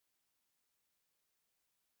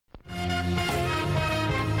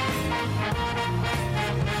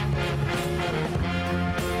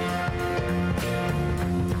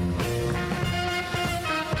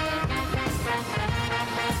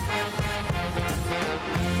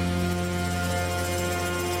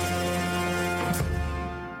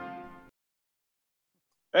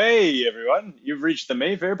Hey everyone, you've reached the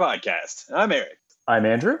Mayfair podcast. I'm Eric. I'm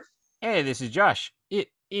Andrew. Hey, this is Josh. It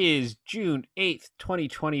is June 8th,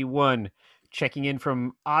 2021. Checking in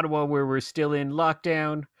from Ottawa, where we're still in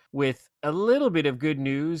lockdown, with a little bit of good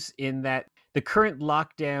news in that the current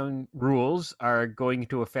lockdown rules are going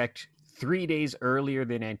into effect 3 days earlier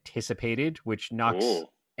than anticipated, which knocks Oh,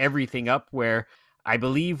 everything up. Where I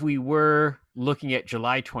believe we were looking at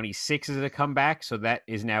July 26th as a comeback, so that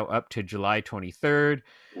is now up to July 23rd.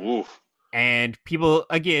 oof. And people,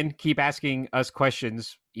 again, keep asking us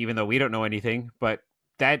questions, even though we don't know anything. But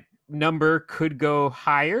that number could go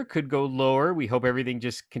higher, could go lower. We hope everything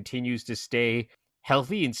just continues to stay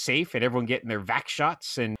healthy and safe and everyone getting their vax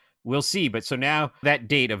shots. And we'll see. But so now that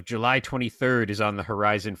date of July 23rd is on the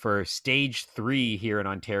horizon for stage 3 here in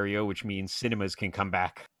Ontario, which means cinemas can come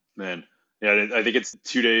back. Man. Yeah, I think it's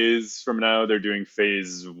 2 days from now. They're doing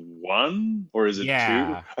phase one, or is it two?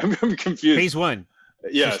 Yeah. I'm confused. Phase 1.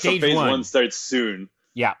 Yeah, So so stage phase one. one starts soon,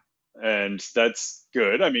 Yeah. and that's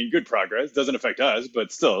good. I mean, good progress. Doesn't affect us,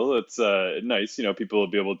 but still, it's nice. People will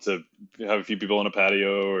be able to have a few people on a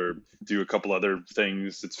patio or do a couple other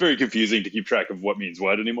things. It's very confusing to keep track of what means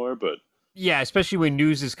what anymore, but Yeah, especially when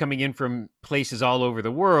news is coming in from places all over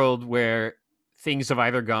the world where things have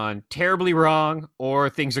either gone terribly wrong or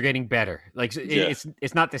things are getting better. Like yeah.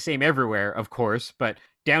 it's not the same everywhere, of course, but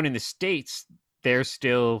down in the States, they're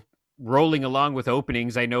still rolling along with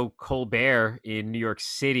openings. I know Colbert in New York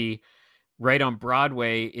City, right on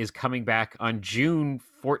Broadway, is coming back on June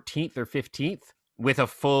 14th or 15th with a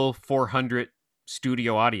full 400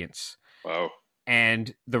 studio audience. Wow.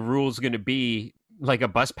 And the rule's going to be like a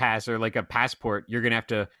bus pass or like a passport. You're going to have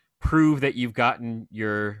to prove that you've gotten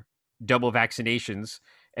your double vaccinations.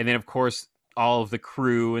 And then, of course, all of the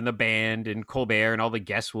crew and the band and Colbert and all the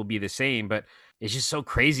guests will be the same. But it's just so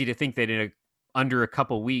crazy to think that under a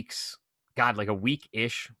couple weeks, God, like a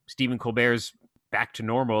week-ish, Stephen Colbert's back to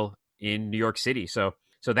normal in New York City. So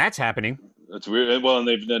that's happening. That's weird. Well, and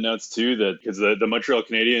they've announced too that because the Montreal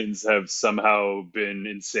Canadiens have somehow been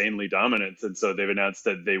insanely dominant, and so they've announced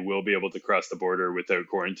that they will be able to cross the border without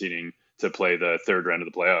quarantining to play the third round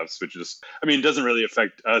of the playoffs, which is, I mean, doesn't really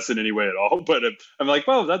affect us in any way at all. But I'm like,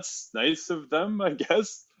 well, that's nice of them, I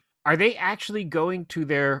guess. Are they actually going to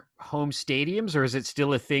their home stadiums, or is it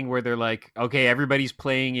still a thing where they're like, okay, everybody's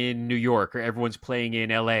playing in New York or everyone's playing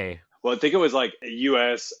in LA? Well, I think it was like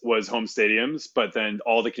U.S. was home stadiums, but then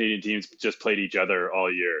all the Canadian teams just played each other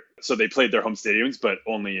all year. So they played their home stadiums, but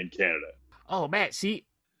only in Canada. Oh, Matt, see,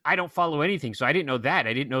 I don't follow anything, so I didn't know that.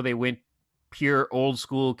 I didn't know they went pure old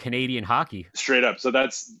school Canadian hockey. Straight up. So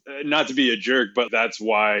that's not to be a jerk, but that's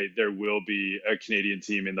why there will be a Canadian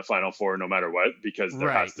team in the Final Four no matter what, because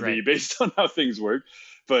there has to be based on how things work.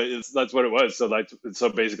 But that's what it was. So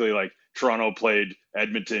basically, like Toronto played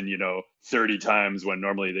Edmonton, 30 times when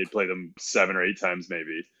normally they'd play them 7 or 8 times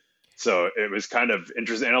maybe. So it was kind of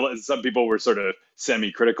interesting. And some people were sort of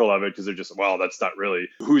semi-critical of it because they're just, well, that's not really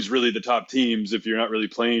who's really the top teams if you're not really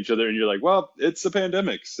playing each other. And you're like, well, it's a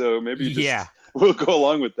pandemic, so maybe we'll go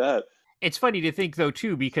along with that. It's funny to think, though,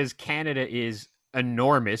 too, because Canada is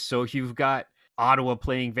enormous. So if you've got Ottawa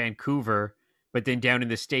playing Vancouver, but then down in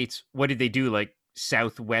the States, what did they do? Like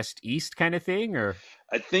southwest east kind of thing? Or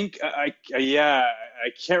I think I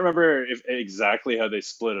can't remember if exactly how they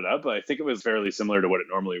split it up, but I think it was fairly similar to what it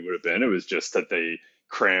normally would have been. It was just that they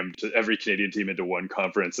crammed every Canadian team into one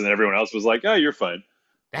conference, and then everyone else was like, "Oh, you're fine."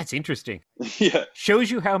 That's interesting. Yeah.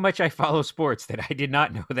 Shows you how much I follow sports that I did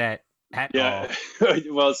not know that at all.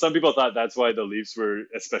 Well, some people thought that's why the Leafs were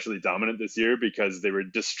especially dominant this year because they were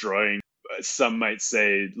destroying, some might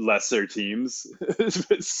say, lesser teams.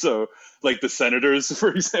 So, like the Senators, for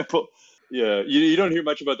example. Yeah, you don't hear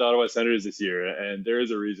much about the Ottawa Senators this year, and there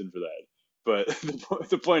is a reason for that. But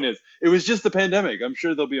the point is, it was just the pandemic. I'm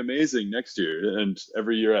sure they'll be amazing next year and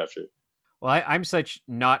every year after. Well, I'm such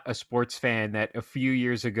not a sports fan that a few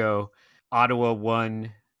years ago, Ottawa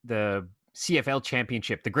won the CFL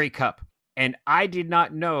championship, the Grey Cup. And I did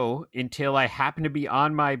not know until I happened to be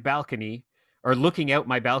on my balcony or looking out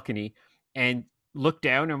my balcony and looked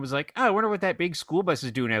down and was like, oh, I wonder what that big school bus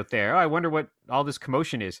is doing out there. Oh, I wonder what all this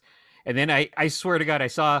commotion is. And then I swear to God, I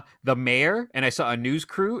saw the mayor and I saw a news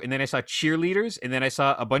crew and then I saw cheerleaders and then I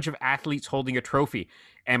saw a bunch of athletes holding a trophy.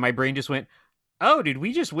 And my brain just went, oh, did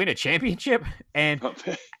we just win a championship? And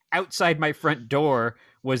outside my front door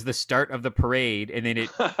was the start of the parade. And then it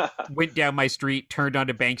went down my street, turned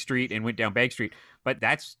onto Bank Street and went down Bank Street. But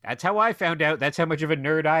that's how I found out. That's how much of a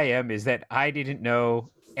nerd I am, is that I didn't know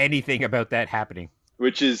anything about that happening.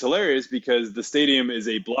 Which is hilarious because the stadium is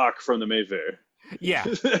a block from the Mayfair. Yeah.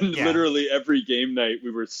 And yeah. Literally every game night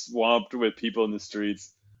we were swamped with people in the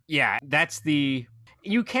streets. Yeah, that's the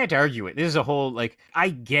You can't argue it. This is a whole, like, I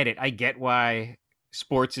get it. I get why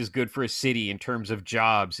sports is good for a city in terms of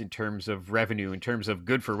jobs, in terms of revenue, in terms of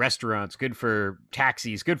good for restaurants, good for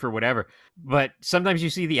taxis, good for whatever. But sometimes you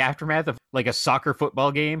see the aftermath of like a soccer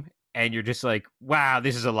football game and you're just like, wow,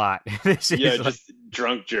 this is a lot. This Yeah, is like, just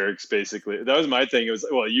drunk jerks, basically. That was my thing. It was,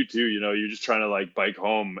 well, you too, you're just trying to like bike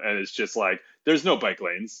home, and it's just like, there's no bike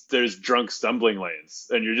lanes. There's drunk stumbling lanes.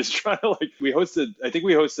 And you're just trying to like, I think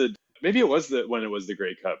we hosted, maybe it was when it was the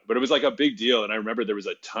Grey Cup, but it was like a big deal. And I remember there was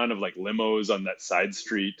a ton of like limos on that side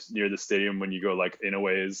street near the stadium when you go like in a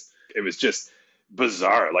ways. It was just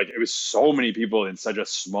bizarre. Like it was so many people in such a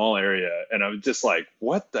small area. And I was just like,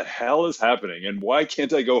 what the hell is happening? And why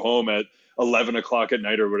can't I go home at 11 o'clock at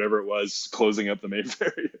night or whatever it was, closing up the main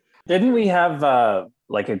ferry? Didn't we have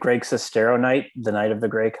like a Greg Sestero night the night of the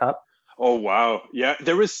Grey Cup? Oh, wow. Yeah,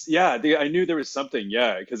 there was, I knew there was something.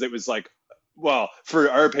 Yeah, because it was like, well,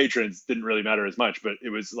 for our patrons, didn't really matter as much, but it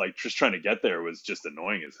was like just trying to get there was just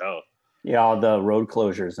annoying as hell. Yeah, all the road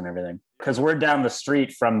closures and everything. Because we're down the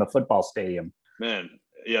street from the football stadium. Man,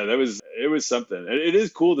 yeah, it was something. It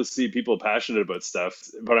is cool to see people passionate about stuff,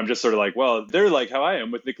 but I'm just sort of like, well, they're like how I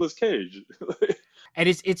am with Nicolas Cage. and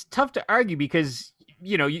it's tough to argue because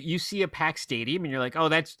you see a packed stadium and you're like, oh,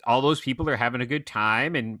 that's all those people are having a good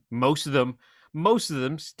time, and most of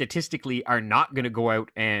them statistically are not going to go out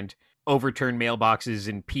and overturn mailboxes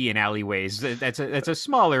and pee in alleyways. That's a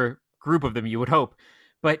smaller group of them, you would hope.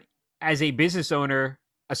 But as a business owner,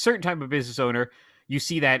 a certain type of business owner, you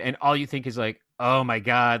see that and all you think is like, oh my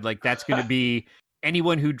God, like that's going to be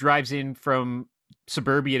anyone who drives in from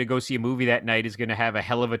suburbia to go see a movie that night is going to have a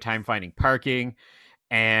hell of a time finding parking.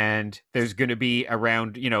 And there's going to be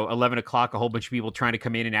around, 11 o'clock, a whole bunch of people trying to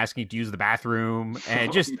come in and asking to use the bathroom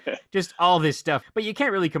and just all this stuff. But you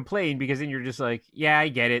can't really complain because then you're just like, yeah, I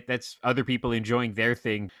get it. That's other people enjoying their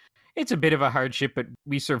thing. It's a bit of a hardship, but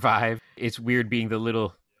we survive. It's weird being the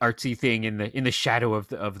little artsy thing in the shadow of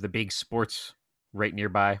the big sports right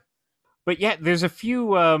nearby. But yeah, there's a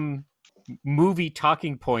few movie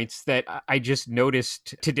talking points that I just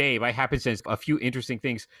noticed today by happenstance, a few interesting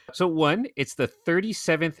things. So one, it's the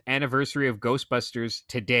 37th anniversary of Ghostbusters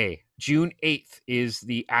today. June 8th is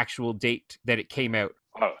the actual date that it came out.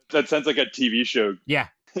 Wow, that sounds like a TV show. Yeah.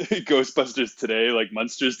 Ghostbusters today, like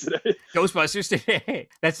Monsters today. Ghostbusters today.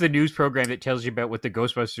 That's the news program that tells you about what the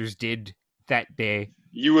Ghostbusters did that day.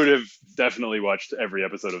 You would have definitely watched every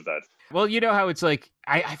episode of that. Well, you know how it's like,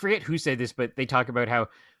 I forget who said this, but they talk about how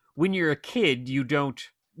when you're a kid,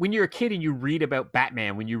 when you're a kid and you read about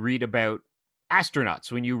Batman, when you read about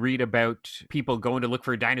astronauts, when you read about people going to look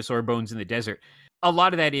for dinosaur bones in the desert, a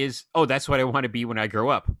lot of that is, oh, that's what I want to be when I grow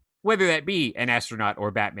up, whether that be an astronaut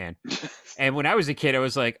or Batman. And when I was a kid, I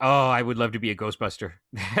was like, oh, I would love to be a Ghostbuster.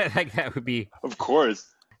 Like that would be. Of course.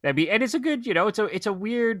 And it's a good, it's a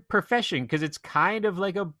weird profession because it's kind of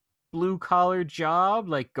like a blue collar job.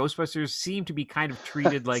 Like Ghostbusters seem to be kind of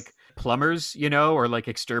treated like plumbers, or like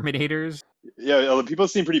exterminators. Yeah, people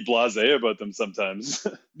seem pretty blasé about them sometimes.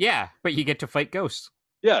 Yeah, but you get to fight ghosts.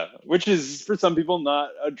 Yeah, which is for some people not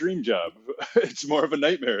a dream job. It's more of a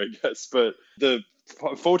nightmare, I guess. But the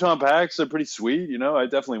photon packs are pretty sweet. I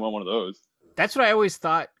definitely want one of those. That's what I always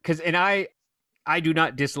thought. I do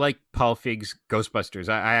not dislike Paul Feig's Ghostbusters.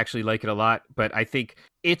 I actually like it a lot, but I think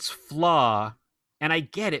its flaw, and I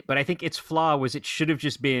get it, but I think its flaw was it should have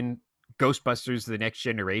just been Ghostbusters The Next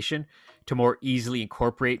Generation to more easily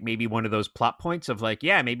incorporate maybe one of those plot points of like,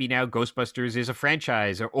 yeah, maybe now Ghostbusters is a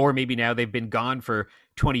franchise, or maybe now they've been gone for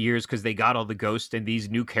 20 years because they got all the ghosts and these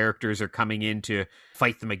new characters are coming in to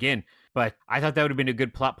fight them again. But I thought that would have been a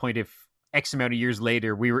good plot point if X amount of years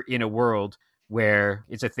later we were in a world where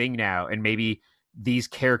it's a thing now, and maybe these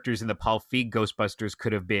characters in the Paul Feig Ghostbusters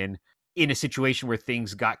could have been in a situation where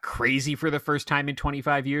things got crazy for the first time in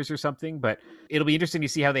 25 years or something. But it'll be interesting to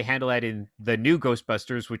see how they handle that in the new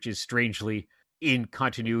Ghostbusters, which is strangely in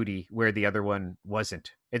continuity where the other one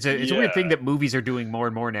wasn't. It's a weird thing that movies are doing more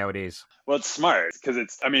and more nowadays. Well, it's smart because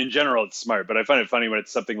in general, it's smart, but I find it funny when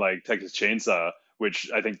it's something like Texas Chainsaw,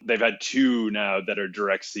 which I think they've had two now that are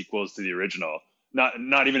direct sequels to the original.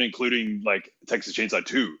 Not even including like Texas Chainsaw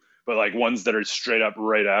 2, but like ones that are straight up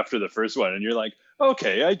right after the first one. And you're like,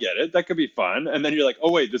 okay, I get it. That could be fun. And then you're like,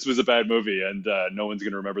 oh, wait, this was a bad movie and no one's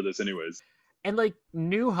going to remember this anyways. And like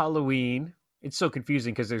New Halloween, it's so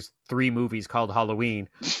confusing because there's 3 movies called Halloween.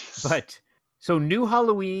 But so New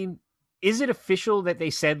Halloween, is it official that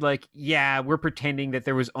they said like, yeah, we're pretending that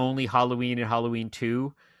there was only Halloween and Halloween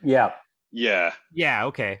 2? Yeah. Yeah. Yeah,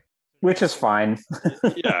 okay. which is fine.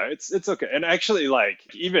 Yeah, it's okay. And actually, like,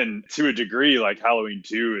 even to a degree, like Halloween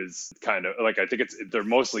 2 is kind of like, I think they're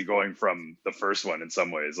mostly going from the first one in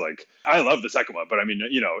some ways. Like, I love the second one, but I mean,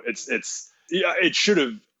 it's yeah, it should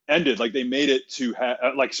have ended like they made it to have,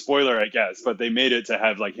 like, spoiler I guess, but they made it to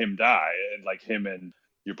have like him die, and like him and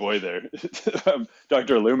your boy there,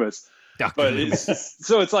 Dr. Loomis. But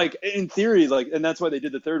so it's like, in theory, like, and that's why they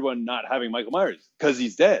did the third one not having Michael Myers, because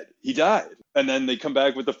he's dead. He died. And then they come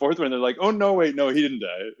back with the fourth one and they're like, oh no, wait, no, he didn't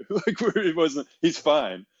die. Like, it wasn't, he's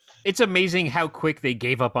fine. It's amazing how quick they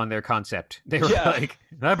gave up on their concept. They were like,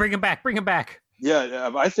 no, bring him back.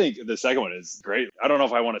 Yeah, I think the second one is great. I don't know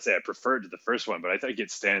if I want to say I prefer it to the first one, but I think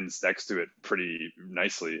it stands next to it pretty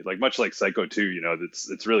nicely. Like, much like Psycho 2,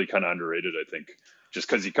 it's really kind of underrated, I think. Just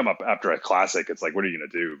because you come up after a classic, it's like, what are you going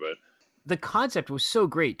to do? But the concept was so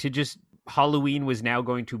great to just, Halloween was now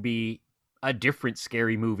going to be a different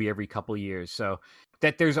scary movie every couple years. So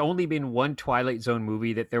that there's only been one Twilight Zone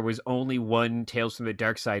movie, that there was only one Tales from the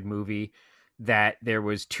Dark Side movie, that there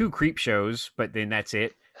was 2 Creep shows, but then that's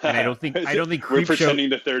it. And I don't think we're pretending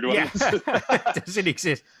the third one doesn't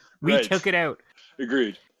exist. We took it out.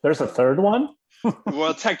 Agreed. There's a third one?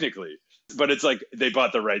 Well, technically, but it's like they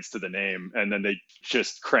bought the rights to the name and then they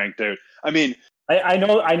just cranked out. I mean, I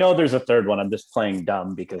know there's a third one. I'm just playing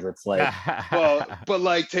dumb because it's like, well, but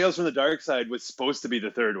like Tales from the Dark Side was supposed to be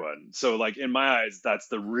the third one. So like, in my eyes, that's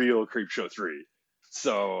the real Creepshow 3.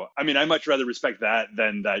 So, I mean, I much rather respect that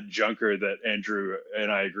than that junker that Andrew and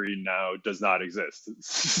I agree now does not exist.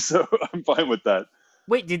 So I'm fine with that.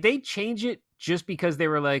 Wait, did they change it just because they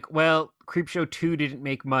were like, well, Creepshow 2 didn't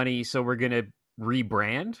make money, so we're going to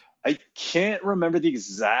rebrand? I can't remember the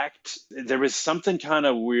exact. There was something kind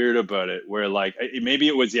of weird about it where, like, maybe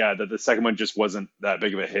it was, that the second one just wasn't that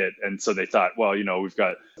big of a hit. And so they thought, well, we've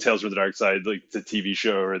got Tales from the Dark Side, like the TV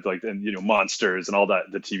show, or like, and, monsters and all that,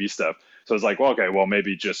 the TV stuff. So it's like, well, okay, well,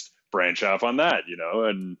 maybe just branch off on that,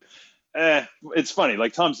 and it's funny.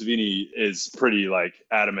 Like, Tom Savini is pretty, like,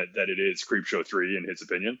 adamant that it is Creepshow 3 in his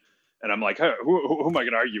opinion. And I'm like, who am I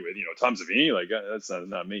going to argue with? Tom Savini? Like, that's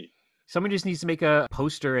not me. Someone just needs to make a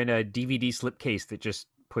poster and a DVD slipcase that just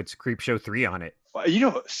puts Creepshow 3 on it.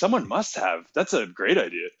 Someone must have. That's a great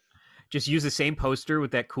idea. Just use the same poster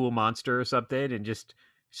with that cool monster or something and just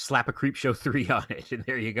slap a Creepshow 3 on it, and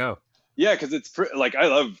there you go. Yeah, because it's like, I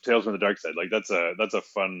love Tales from the Dark Side. Like, that's a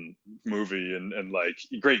fun movie, and like,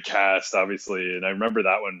 great cast, obviously. And I remember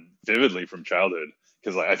that one vividly from childhood,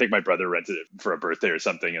 because like, I think my brother rented it for a birthday or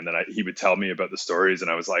something, and then he would tell me about the stories,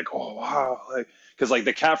 and I was like, oh wow, like, because like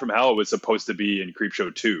the cat from hell was supposed to be in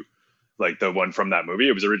Creepshow 2, like the one from that movie.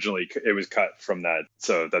 It was cut from that,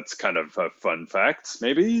 so that's kind of a fun fact,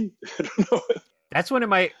 maybe. I don't know. That's one of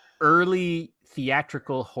my early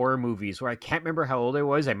theatrical horror movies where I can't remember how old I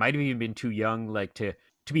was. I might have even been too young, like to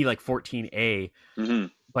be like 14A. Mm-hmm.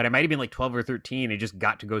 But I might have been like 12 or 13 and just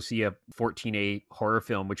got to go see a 14A horror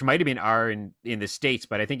film, which might have been R in the States,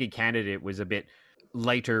 but I think in Canada it was a bit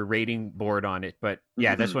lighter rating board on it. But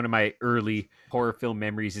yeah, that's one of my early horror film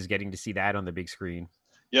memories, is getting to see that on the big screen.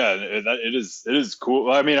 Yeah, it is cool.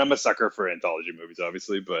 Well, I mean, I'm a sucker for anthology movies,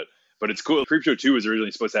 obviously, but it's cool. Creepshow 2 was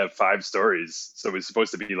originally supposed to have 5 stories, so it was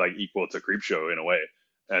supposed to be like equal to Creepshow in a way.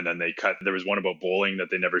 And then there was one about bowling that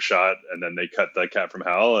they never shot, and then they cut the cat from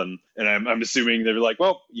hell. And I'm assuming they were like,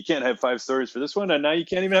 well, you can't have 5 stories for this one, and now you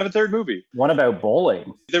can't even have a third movie. What about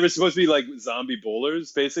bowling? There was supposed to be like zombie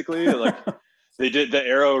bowlers, basically. Like, they did, the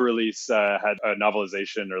Arrow release had a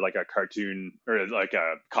novelization, or like a cartoon, or like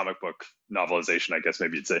a comic book novelization, I guess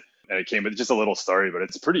maybe you'd say. And it came with just a little story, but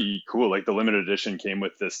it's pretty cool. Like, the limited edition came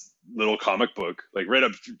with this little comic book, like right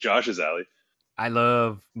up Josh's alley. I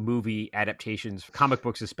love movie adaptations, comic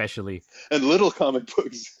books especially. And little comic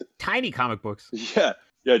books. Tiny comic books. Yeah,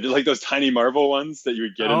 like those tiny Marvel ones that you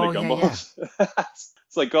would get in the gumballs. Yeah.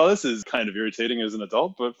 It's like, oh, this is kind of irritating as an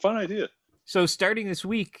adult, but fun idea. So starting this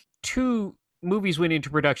week, 2 movies went into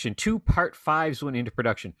production. 2 Part 5s went into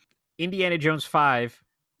production. Indiana Jones 5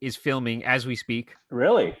 is filming as we speak.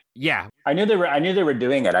 Really? Yeah. I knew they were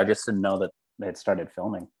doing it. I just didn't know that they had started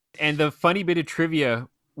filming. And the funny bit of trivia,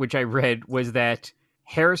 which I read, was that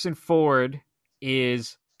Harrison Ford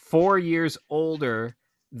is 4 years older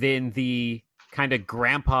than the kind of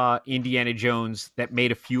grandpa Indiana Jones that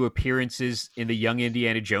made a few appearances in the Young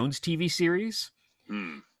Indiana Jones TV series.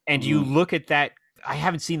 And you look at that, I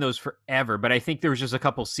haven't seen those forever, but I think there was just a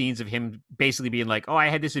couple scenes of him basically being like, oh, I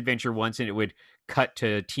had this adventure once, and it would cut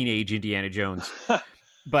to teenage Indiana Jones.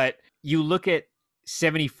 But you look at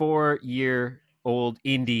 74-year-old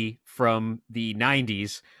Indy from the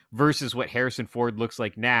 90s versus what Harrison Ford looks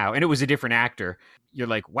like now, and it was a different actor. You're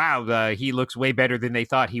like, wow, he looks way better than they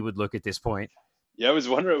thought he would look at this point. Yeah, I was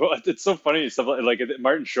wondering. Well, it's so funny. Stuff like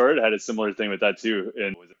Martin Short had a similar thing with that too.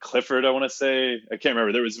 And was it Clifford? I want to say I can't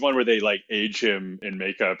remember. There was one where they like age him in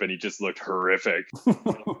makeup, and he just looked horrific.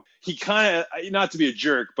 He kind of, not to be a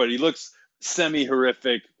jerk, but he looks semi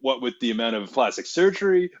horrific. What with the amount of plastic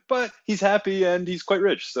surgery, but he's happy and he's quite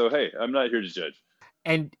rich. So hey, I'm not here to judge.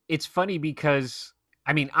 And it's funny because,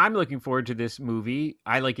 I mean, I'm looking forward to this movie.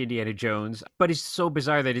 I like Indiana Jones, but it's so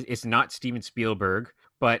bizarre that it's not Steven Spielberg,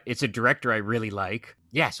 but it's a director I really like.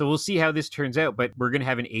 Yeah, so we'll see how this turns out, but we're going to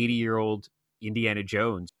have an 80-year-old Indiana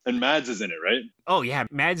Jones. And Mads is in it, right? Oh, yeah,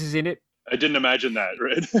 Mads is in it. I didn't imagine that,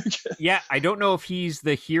 right? Yeah, I don't know if he's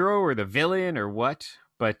the hero or the villain or what,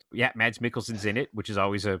 but yeah, Mads Mikkelsen's in it, which is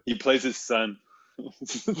always a... He plays his son.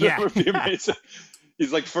 Yeah. That would be amazing.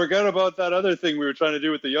 He's like, forget about that other thing we were trying to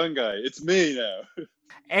do with the young guy. It's me now.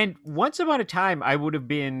 And once upon a time, I would have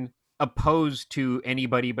been opposed to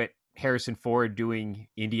anybody but Harrison Ford doing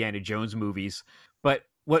Indiana Jones movies. But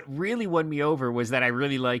what really won me over was that I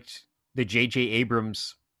really liked the J.J.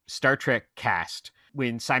 Abrams Star Trek cast.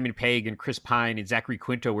 When Simon Pegg and Chris Pine and Zachary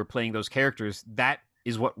Quinto were playing those characters, that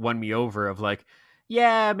is what won me over of like,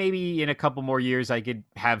 yeah, maybe in a couple more years I could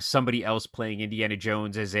have somebody else playing Indiana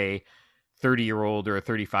Jones as a 30-year-old or a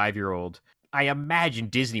 35-year-old. I imagine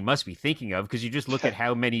Disney must be thinking of, because you just look at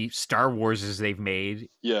how many Star Warses they've made.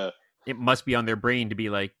 Yeah. It must be on their brain to be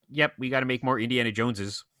like, yep, we got to make more Indiana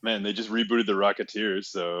Joneses. Man, they just rebooted The Rocketeer,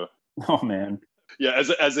 so... Oh, man. Yeah,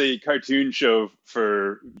 as a cartoon show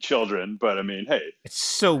for children, but I mean, hey. It's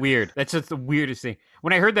so weird. That's just the weirdest thing.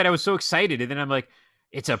 When I heard that, I was so excited, and then I'm like,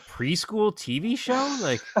 it's a preschool TV show?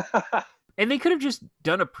 Like, and they could have just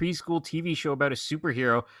done a preschool TV show about a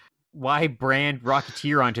superhero. Why brand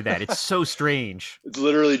Rocketeer onto that? It's so strange. It's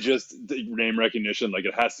literally just name recognition. Like,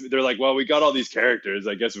 it has to be. They're like, well, we got all these characters.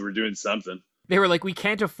 I guess we're doing something. They were like, we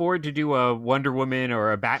can't afford to do a Wonder Woman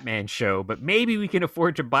or a Batman show, but maybe we can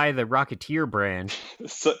afford to buy the Rocketeer brand.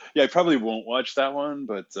 So, yeah, I probably won't watch that one,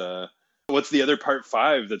 but what's the other part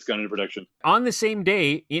 5 that's gone into production? On the same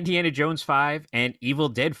day, Indiana Jones 5 and Evil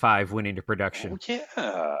Dead 5 went into production. Oh,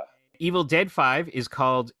 yeah. Evil Dead 5 is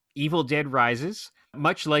called Evil Dead Rises.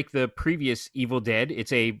 Much like the previous Evil Dead,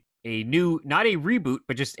 it's a new, not a reboot,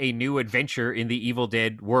 but just a new adventure in the Evil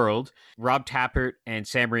Dead world. Rob Tappert and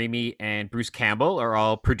Sam Raimi and Bruce Campbell are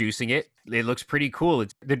all producing it. It looks pretty cool.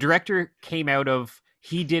 The director came out of,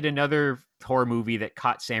 he did another horror movie that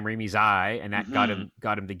caught Sam Raimi's eye, and that got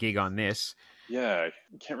him the gig on this. Yeah,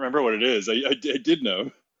 I can't remember what it is. I did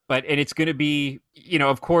know. And it's going to be,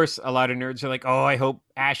 of course, a lot of nerds are like, oh, I hope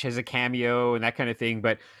Ash has a cameo and that kind of thing.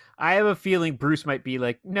 But I have a feeling Bruce might be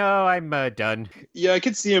like, no, I'm done. Yeah, I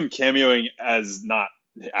could see him cameoing as not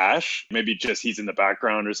Ash. Maybe just he's in the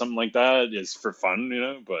background or something like that, is for fun,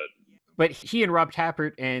 But he and Rob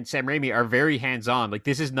Tappert and Sam Raimi are very hands-on. Like,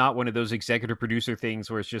 this is not one of those executive producer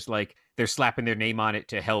things where it's just like they're slapping their name on it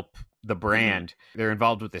to help the brand. Mm-hmm. They're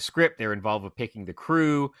involved with the script. They're involved with picking the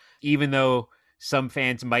crew. Even though some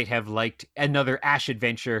fans might have liked another Ash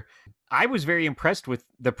adventure, I was very impressed with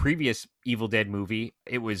the previous Evil Dead movie.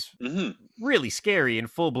 It was really scary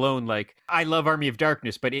and full-blown. Like, I love Army of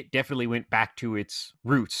Darkness, but it definitely went back to its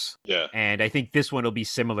roots. Yeah. And I think this one will be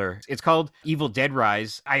similar. It's called Evil Dead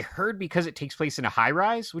Rise. I heard because it takes place in a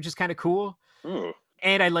high-rise, which is kind of cool. Ooh.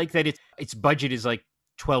 And I like that its budget is like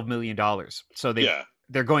 $12 million. So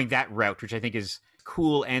they're going that route, which I think is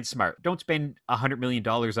cool and smart. Don't spend $100 million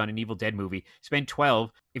on an Evil Dead movie. Spend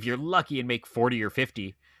 12 if you're lucky and make 40 or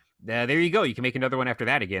 50. There you go. You can make another one after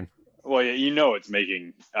that again. Well, yeah, it's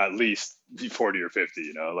making at least 40 or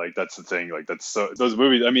 50, like that's the thing. Like that's so those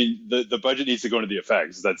movies. I mean, the budget needs to go into the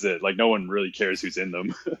effects. That's it. Like no one really cares who's in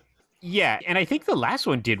them. Yeah. And I think the last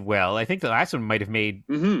one did well. I think the last one might've made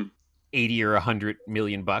 80 or 100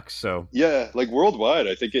 million bucks. So yeah, like worldwide,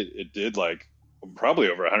 I think it did like probably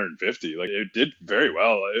over 150. Like it did very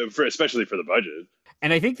well, especially for the budget.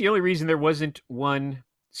 And I think the only reason there wasn't one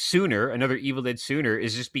sooner, another Evil Dead sooner,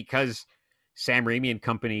 is just because Sam Raimi and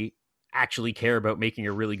company actually care about making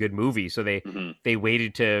a really good movie. So they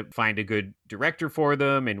waited to find a good director for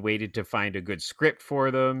them and waited to find a good script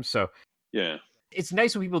for them. So yeah, it's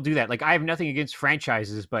nice when people do that. Like, I have nothing against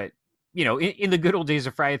franchises, but in the good old days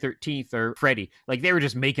of Friday the 13th or Freddy, like they were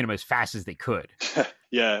just making them as fast as they could.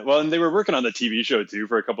 Yeah, well, and they were working on the TV show too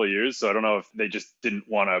for a couple of years, so I don't know if they just didn't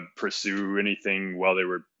want to pursue anything while they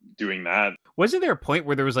were doing that. Wasn't there a point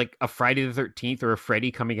where there was like a Friday the 13th or a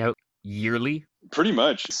Freddy coming out yearly? Pretty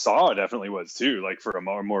much. Saw definitely was too, like for a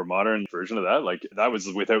more modern version of that. Like that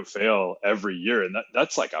was without fail every year, and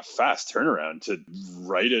that's like a fast turnaround to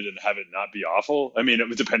write it and have it not be awful. I mean, it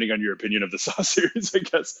was depending on your opinion of the Saw series, I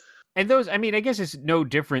guess. And those, I mean, I guess it's no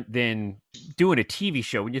different than doing a TV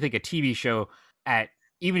show. When you think a TV show, at,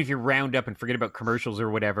 even if you round up and forget about commercials or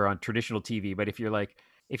whatever on traditional TV, but if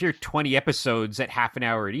you're 20 episodes at half an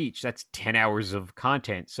hour at each, that's 10 hours of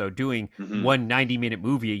content. So doing one 90-minute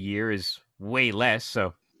movie a year is way less.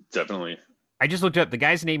 So definitely. I just looked up. The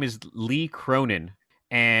guy's name is Lee Cronin,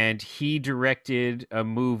 and he directed a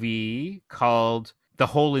movie called The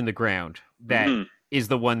Hole in the Ground that is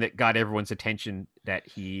the one that got everyone's attention, that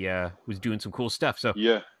he was doing some cool stuff. So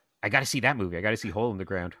yeah, I got to see that movie. I got to see Hole in the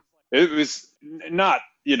Ground. It was not,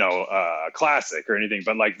 a classic or anything,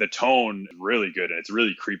 but like the tone really good, and it's a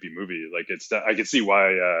really creepy movie. Like I can see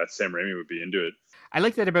why Sam Raimi would be into it. I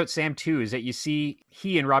like that about Sam too, is that you see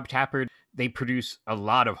he and Rob Tapert, they produce a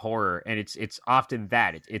lot of horror, and it's often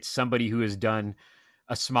that it's somebody who has done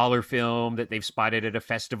a smaller film that they've spotted at a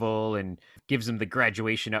festival and gives them the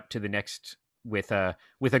graduation up to the next with a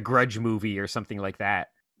Grudge movie or something like that.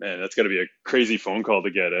 Man, that's got to be a crazy phone call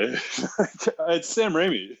to get, eh? It's Sam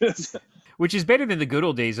Raimi. Which is better than the good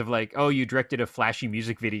old days of like, oh, you directed a flashy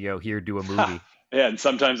music video, here, do a movie. Yeah, and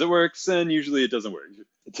sometimes it works, and usually it doesn't work.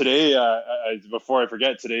 Today, before I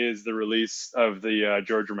forget, today is the release of the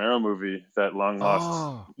George Romero movie, that long lost.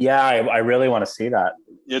 Oh. Yeah, I really want to see that.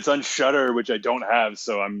 It's on Shudder, which I don't have,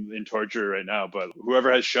 so I'm in torture right now. But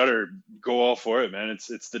whoever has Shudder, go all for it, man.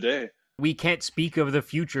 It's the day. We can't speak of the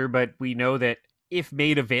future, but we know that if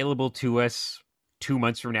made available to us 2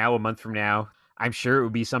 months from now, a month from now, I'm sure it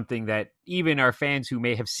would be something that even our fans who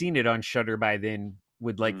may have seen it on Shudder by then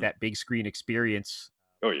would like that big screen experience.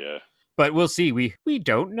 Oh, yeah. But we'll see. We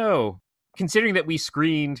don't know. Considering that we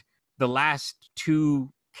screened the last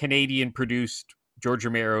 2 Canadian-produced George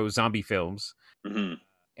Romero zombie films,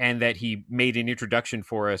 and that he made an introduction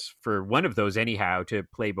for us for one of those anyhow to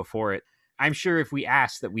play before it, I'm sure if we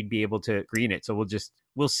asked that we'd be able to screen it. So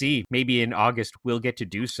we'll see. Maybe in August we'll get to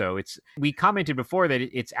do so. We commented before that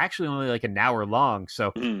it's actually only like an hour long.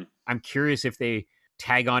 So I'm curious if they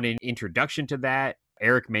tag on an introduction to that.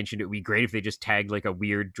 Eric mentioned it would be great if they just tagged like a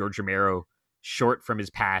weird George Romero short from his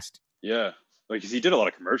past. Yeah. Like, 'cause he did a lot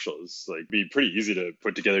of commercials. Like, it'd be pretty easy to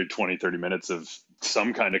put together 20, 30 minutes of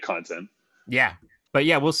some kind of content. Yeah. But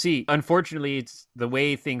yeah, we'll see. Unfortunately, it's the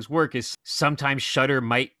way things work is sometimes Shudder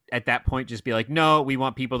might at that point just be like, no, we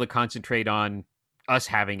want people to concentrate on us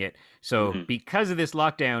having it. So because of this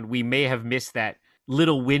lockdown, we may have missed that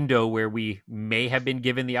little window where we may have been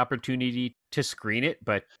given the opportunity to screen it.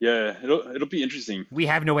 But yeah, it'll be interesting. We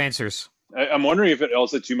have no answers. I'm wondering if it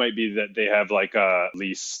also too might be that they have like a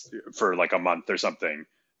lease for like a month or something,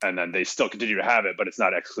 and then they still continue to have it, but it's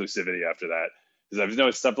not exclusivity after that. Because I've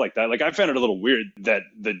noticed stuff like that. Like, I found it a little weird that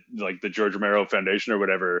the George Romero Foundation or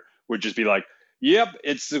whatever would just be like, yep,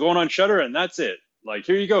 it's going on Shudder and that's it. Like,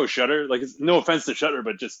 here you go, Shudder. Like, it's no offense to Shudder,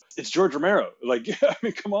 but just it's George Romero. Like, I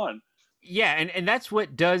mean, come on. Yeah, and that's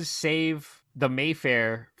what does save the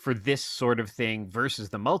Mayfair for this sort of thing versus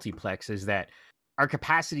the multiplex, is that our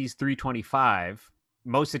capacity is 325.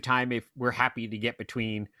 Most of the time, if we're happy to get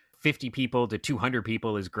between 50 people to 200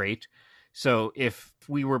 people is great. So if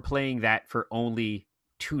we were playing that for only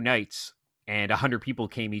 2 nights and 100 people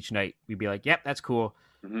came each night, we'd be like, yep, that's cool.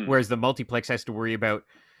 Whereas the multiplex has to worry about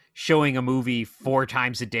showing a movie 4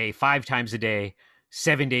 times a day, 5 times a day,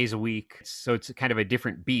 7 days a week. So it's kind of a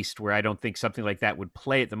different beast where I don't think something like that would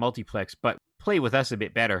play at the multiplex, but play with us a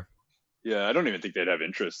bit better. Yeah, I don't even think they'd have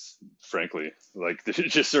interest, frankly. Like,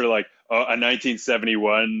 just sort of like a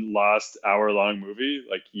 1971 lost hour-long movie.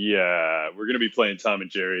 Like, yeah, we're going to be playing Tom and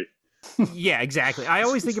Jerry. Yeah, exactly. I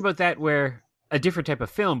always think about that where a different type of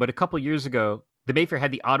film, but a couple years ago, the Mayfair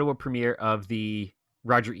had the Ottawa premiere of the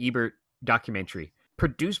Roger Ebert documentary,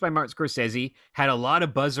 produced by Martin Scorsese, had a lot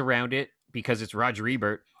of buzz around it because it's Roger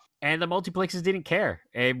Ebert, and the multiplexes didn't care,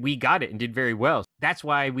 and we got it and did very well. That's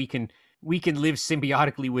why we can live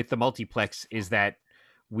symbiotically with the multiplex, is that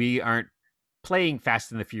we aren't playing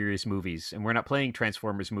Fast and the Furious movies, and we're not playing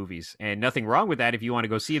Transformers movies, and nothing wrong with that if you want to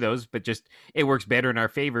go see those, but just it works better in our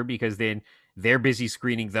favor because then they're busy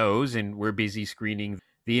screening those and we're busy screening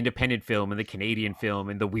the independent film and the Canadian film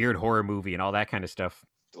and the weird horror movie and all that kind of stuff.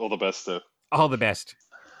 All the best stuff. All the best.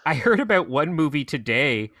 I heard about one movie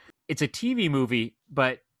today. It's a TV movie,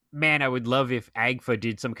 but man, I would love if AGFA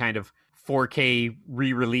did some kind of 4K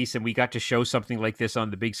re-release and we got to show something like this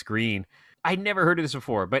on the big screen. I'd never heard of this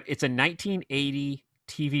before, but it's a 1980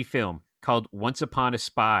 TV film called Once Upon a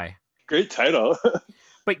Spy. Great title.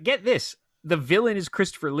 But get this, the villain is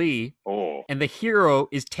Christopher Lee, and the hero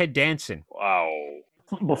is Ted Danson. Wow.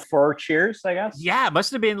 Before Cheers, I guess? Yeah, it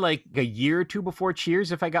must have been like a year or 2 before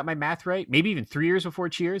Cheers, if I got my math right. Maybe even 3 years before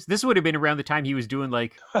Cheers. This would have been around the time he was doing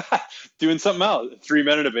like... doing something else. 3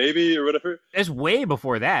 Men and a Baby or whatever. It's way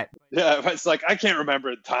before that. Yeah, it's like, I can't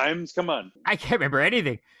remember times. Come on. I can't remember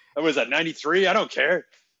anything. That was at 93. I don't care.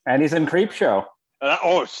 And he's in Creepshow.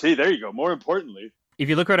 See, there you go. More importantly, if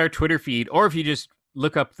you look at our Twitter feed, or if you just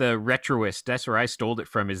look up the Retroist, that's where I stole it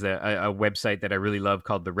from, is a website that I really love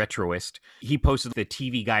called the Retroist. He posted the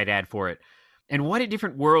TV guide ad for it. And what a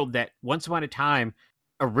different world that once upon a time,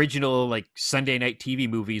 original like Sunday night TV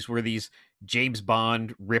movies were these James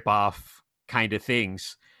Bond ripoff kind of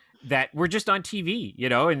things that were just on TV,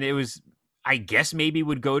 and it was, I guess maybe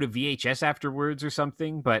would go to VHS afterwards or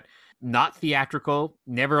something, but not theatrical,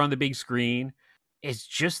 never on the big screen. It's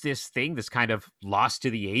just this thing that's kind of lost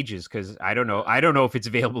to the ages because I don't know if it's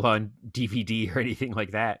available on DVD or anything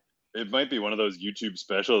like that. It might be one of those YouTube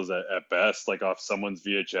specials at best, like off someone's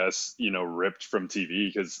VHS, ripped from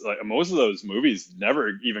TV, because like most of those movies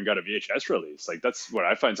never even got a VHS release. Like that's what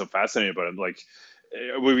I find so fascinating about them. Like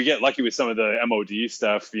we get lucky with some of the MOD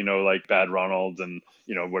stuff, like Bad Ronald and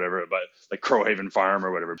whatever, but like Crowhaven Farm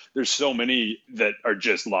or whatever. There's so many that are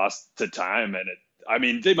just lost to time,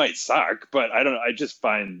 and they might suck, but I don't know. I just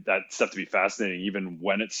find that stuff to be fascinating, even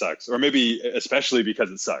when it sucks, or maybe especially because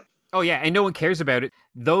it sucks. Oh, yeah. And no one cares about it.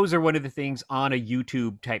 Those are one of the things on a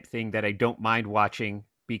YouTube type thing that I don't mind watching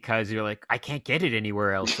because you're like, I can't get it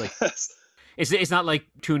anywhere else. Like, it's not like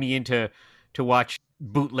tuning in to watch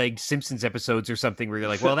bootleg Simpsons episodes or something where you're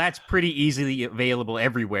like, well, that's pretty easily available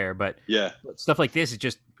everywhere. But yeah, stuff like this is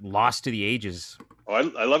just lost to the ages. Oh,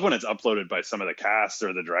 I love when it's uploaded by some of the cast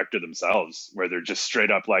or the director themselves, where they're just straight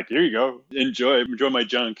up like, here you go, enjoy my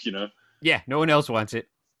junk, Yeah, no one else wants it.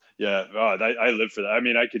 Yeah, I live for that. I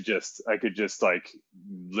mean, I could just like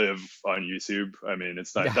live on YouTube. I mean,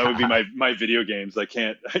 it's not, that would be my video games.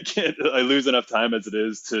 I lose enough time as it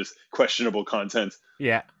is to questionable content.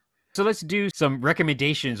 Yeah. So let's do some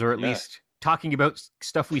recommendations, or at least talking about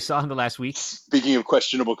stuff we saw in the last week. Speaking of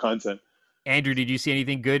questionable content. Andrew, did you see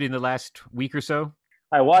anything good in the last week or so?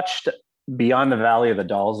 I watched Beyond the Valley of the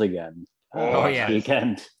Dolls again. Yeah.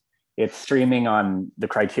 Weekend. It's streaming on the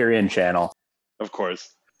Criterion channel. Of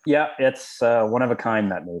course. Yeah, it's one of a kind,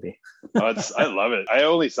 that movie. I love it. I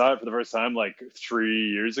only saw it for the first time like 3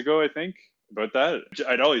 years ago, I think, about that.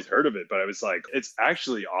 I'd always heard of it, but I was like, it's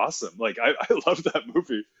actually awesome. Like, I love that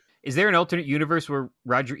movie. Is there an alternate universe where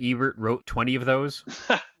Roger Ebert wrote 20 of those?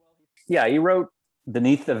 Yeah, he wrote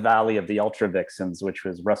Beneath the Valley of the Ultra Vixens, which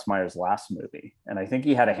was Russ Meyer's last movie. And I think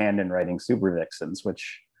he had a hand in writing Super Vixens,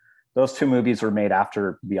 which those two movies were made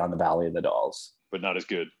after Beyond the Valley of the Dolls. But not as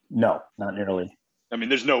good. No, not nearly. I mean,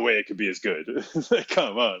 there's no way it could be as good.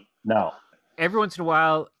 Come on. No. Every once in a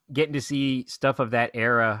while, getting to see stuff of that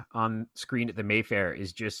era on screen at the Mayfair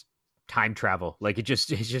is just time travel. Like it's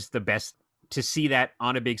just the best to see that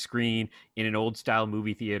on a big screen in an old style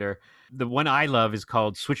movie theater. The one I love is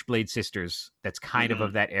called Switchblade Sisters. That's kind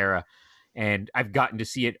of that era. And I've gotten to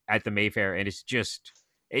see it at the Mayfair, and it's just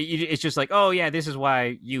like, oh yeah, this is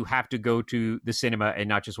why you have to go to the cinema and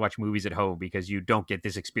not just watch movies at home, because you don't get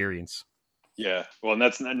this experience. Yeah. Well, and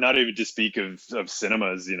that's not even to speak of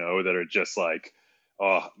cinemas, that are just like,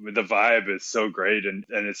 oh, the vibe is so great. And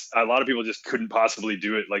it's a lot of people just couldn't possibly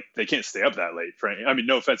do it. Like they can't stay up that late. I mean,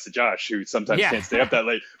 no offense to Josh, who sometimes can't stay up that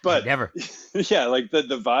late, but never. Yeah. Like the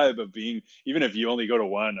vibe of being, even if you only go to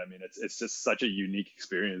one, I mean, it's just such a unique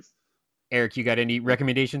experience. Eric, you got any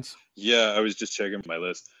recommendations? Yeah, I was just checking my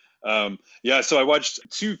list. So I watched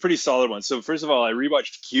two pretty solid ones. So first of all, I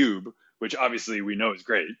rewatched Cube, which obviously we know is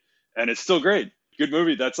great. And it's still great. Good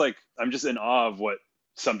movie. That's like, I'm just in awe of what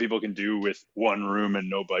some people can do with one room and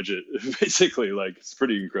no budget, basically. Like, it's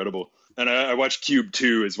pretty incredible. And I watched Cube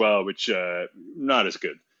 2 as well, which not as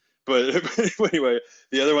good. But anyway,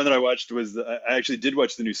 the other one that I watched was, I actually did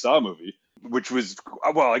watch the new Saw movie, which was,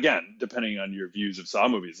 well, again, depending on your views of Saw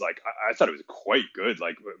movies, like, I thought it was quite good.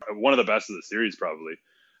 Like, one of the best of the series, probably,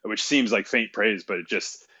 which seems like faint praise, but it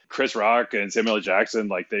just... Chris Rock and Samuel L. Jackson,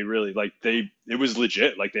 like they really it was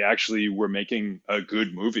legit. Like they actually were making a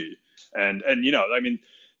good movie. And I mean,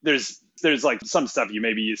 there's like some stuff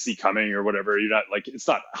you see coming or whatever. You're not like, it's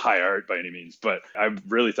not high art by any means, but I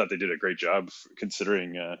really thought they did a great job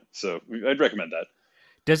considering. So I'd recommend that.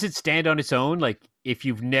 Does it stand on its own? Like if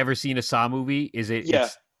you've never seen a Saw movie, is it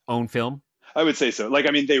its own film? I would say so. Like,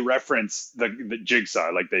 I mean, they reference the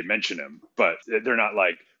Jigsaw, like they mention him, but they're not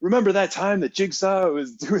like, remember that time that Jigsaw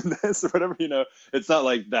was doing this or whatever, It's not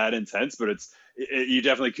like that intense, but you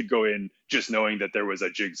definitely could go in just knowing that there was a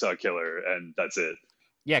Jigsaw killer and that's it.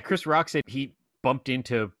 Yeah, Chris Rock said he bumped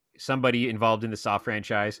into somebody involved in the Saw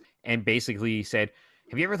franchise and basically said,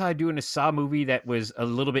 have you ever thought of doing a Saw movie that was a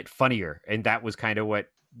little bit funnier? And that was kind of what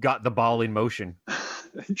got the ball in motion.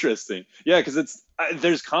 Interesting. Yeah, because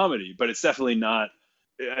there's comedy, but it's definitely not,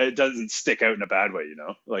 it doesn't stick out in a bad way,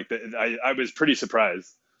 Like I was pretty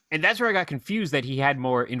surprised. And that's where I got confused that he had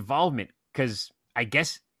more involvement, because I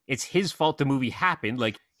guess it's his fault the movie happened.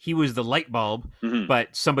 Like, he was the light bulb,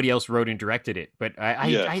 but somebody else wrote and directed it. But I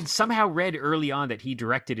had somehow read early on that he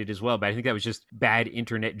directed it as well. But I think that was just bad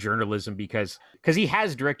internet journalism, because he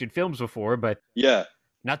has directed films before, but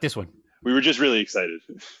not this one. We were just really excited.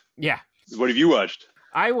 Yeah. What have you watched?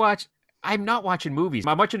 I'm not watching movies.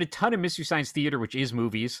 I'm watching a ton of Mystery Science Theater, which is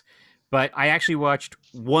movies, but I actually watched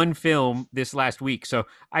one film this last week. So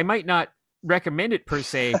I might not recommend it per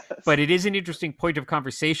se, but it is an interesting point of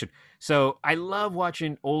conversation. So I love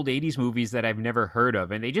watching old 80s movies that I've never heard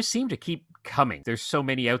of, and they just seem to keep coming. There's so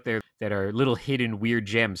many out there that are little hidden weird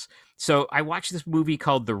gems. So I watched this movie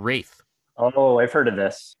called The Wraith. Oh, I've heard of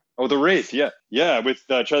this. Oh, The Wraith, yeah, with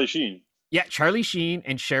Charlie Sheen. Yeah, Charlie Sheen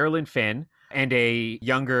and Sherilyn Fenn, and a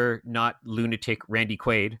younger, not lunatic Randy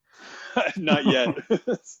Quaid. Not yet.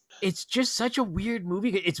 It's just such a weird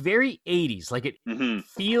movie. It's very 80s. Like, it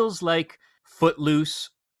feels like Footloose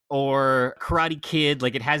or Karate Kid.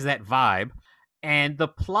 Like, it has that vibe. And the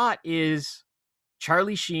plot is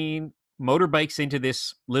Charlie Sheen motorbikes into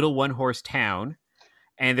this little one-horse town,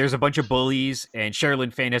 and there's a bunch of bullies, and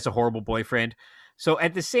Sherilyn Fenn has a horrible boyfriend. So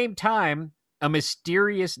at the same time, a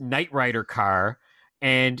mysterious Knight Rider car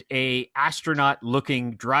and a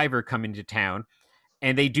astronaut-looking driver come into town,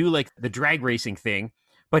 and they do like the drag racing thing,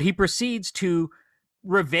 but he proceeds to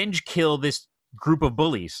revenge kill this group of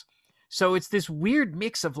bullies. So it's this weird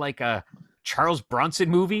mix of like a Charles Bronson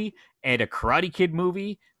movie and a Karate Kid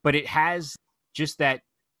movie, but it has just that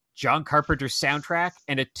John Carpenter soundtrack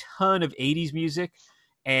and a ton of 80s music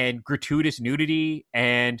and gratuitous nudity,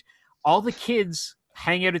 and all the kids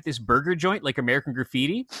hang out at this burger joint like American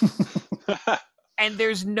Graffiti. And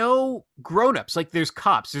there's no grown-ups. Like, there's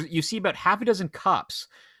cops. You see about half a dozen cops.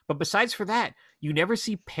 But besides for that, you never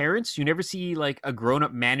see parents. You never see, like, a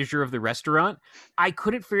grown-up manager of the restaurant. I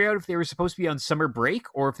couldn't figure out if they were supposed to be on summer break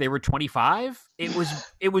or if they were 25. It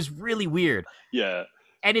was really weird. Yeah.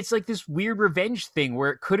 And it's like this weird revenge thing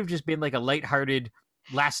where it could have just been like a lighthearted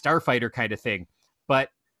Last Starfighter kind of thing. But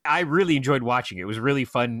I really enjoyed watching it. It was really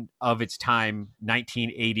fun of its time,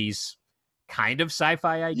 1980s kind of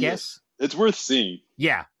sci-fi, I guess. It's worth seeing.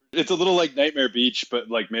 Yeah. It's a little like Nightmare Beach, but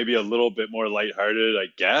like maybe a little bit more lighthearted, I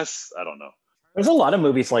guess. I don't know. There's a lot of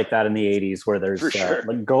movies like that in the 80s where there's sure.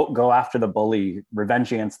 like go after the bully,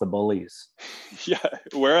 revenge against the bullies. Yeah,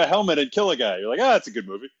 wear a helmet and kill a guy. You're like, that's a good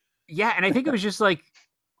movie. Yeah, and I think it was just like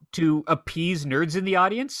to appease nerds in the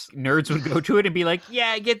audience. Nerds would go to it and be like,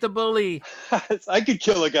 yeah, get the bully. I could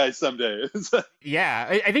kill a guy someday.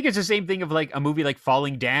 Yeah, I think it's the same thing of like a movie like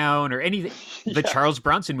Falling Down or anything. The Charles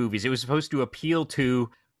Bronson movies. It was supposed to appeal to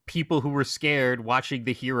people who were scared watching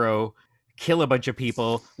the hero kill a bunch of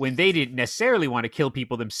people when they didn't necessarily want to kill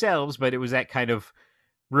people themselves, but it was that kind of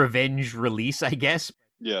revenge release, I guess.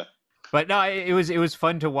 Yeah. But no, it was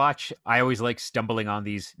fun to watch. I always like stumbling on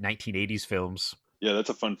these 1980s films. Yeah, that's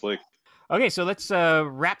a fun flick. Okay, so let's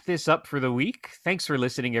wrap this up for the week. Thanks for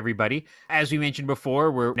listening, everybody. As we mentioned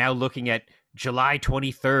before, we're now looking at July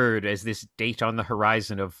 23rd as this date on the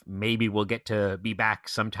horizon of maybe we'll get to be back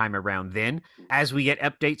sometime around then. As we get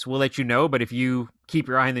updates, we'll let you know. But if you keep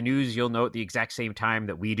your eye on the news, you'll know at the exact same time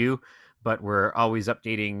that we do. But we're always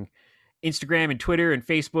updating Instagram and Twitter and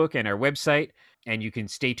Facebook and our website. And you can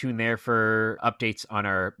stay tuned there for updates on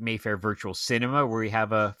our Mayfair Virtual Cinema, where we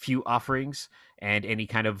have a few offerings and any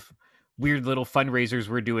kind of weird little fundraisers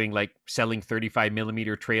we're doing, like selling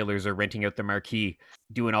 35mm trailers or renting out the marquee,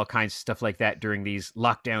 doing all kinds of stuff like that during these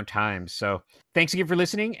lockdown times. So thanks again for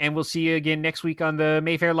listening, and we'll see you again next week on the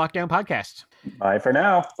Mayfair Lockdown Podcast. Bye for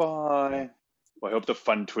now. Bye. Well, I hope the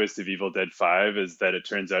fun twist of Evil Dead 5 is that it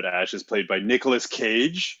turns out Ash is played by Nicolas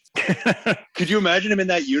Cage. Could you imagine him in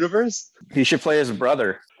that universe? He should play his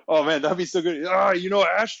brother. Oh, man, that'd be so good.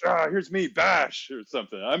 Ash? Here's me, Bash, or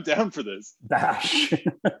something. I'm down for this. Bash.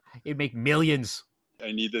 It'd make millions.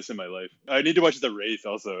 I need this in my life. I need to watch The Wraith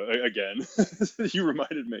also, again. You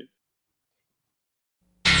reminded me.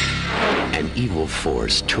 An evil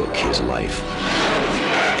force took his life.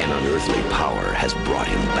 An unearthly power has brought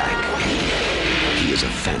him back. He is a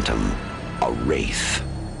phantom, a wraith,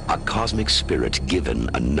 a cosmic spirit given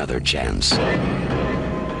another chance.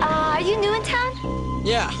 Are you new in town?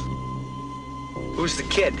 Yeah. Who's the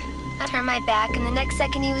kid? I turned my back, and the next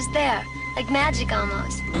second he was there. Like magic,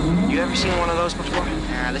 almost. You ever seen one of those before?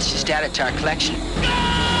 Let's just add it to our collection.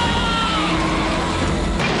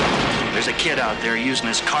 There's a kid out there using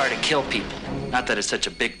his car to kill people. Not that it's such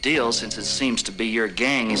a big deal, since it seems to be your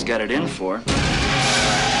gang he's got it in for.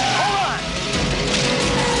 Hold on!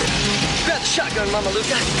 Grab the shotgun, Mama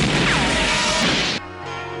Luca.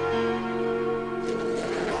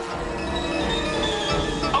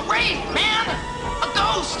 Hey, man! A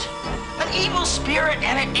ghost! An evil spirit,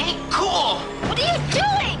 and it ain't cool! What are you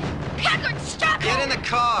doing? Packard, stop Get it! in the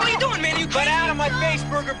car! What are you doing, man? You Get out of my face,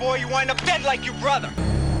 Burger Boy! You wind up dead like your brother!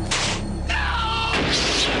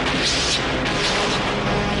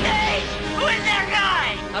 Hey! Who is that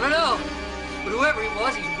guy? I don't know, but whoever he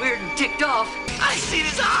was, he's weird and ticked off. I seen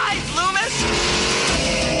his eyes, Loomis!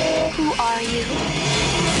 Who are you?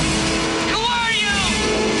 Who are you?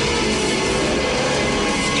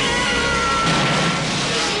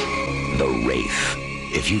 The Wraith.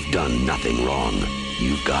 If you've done nothing wrong,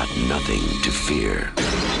 you've got nothing to fear.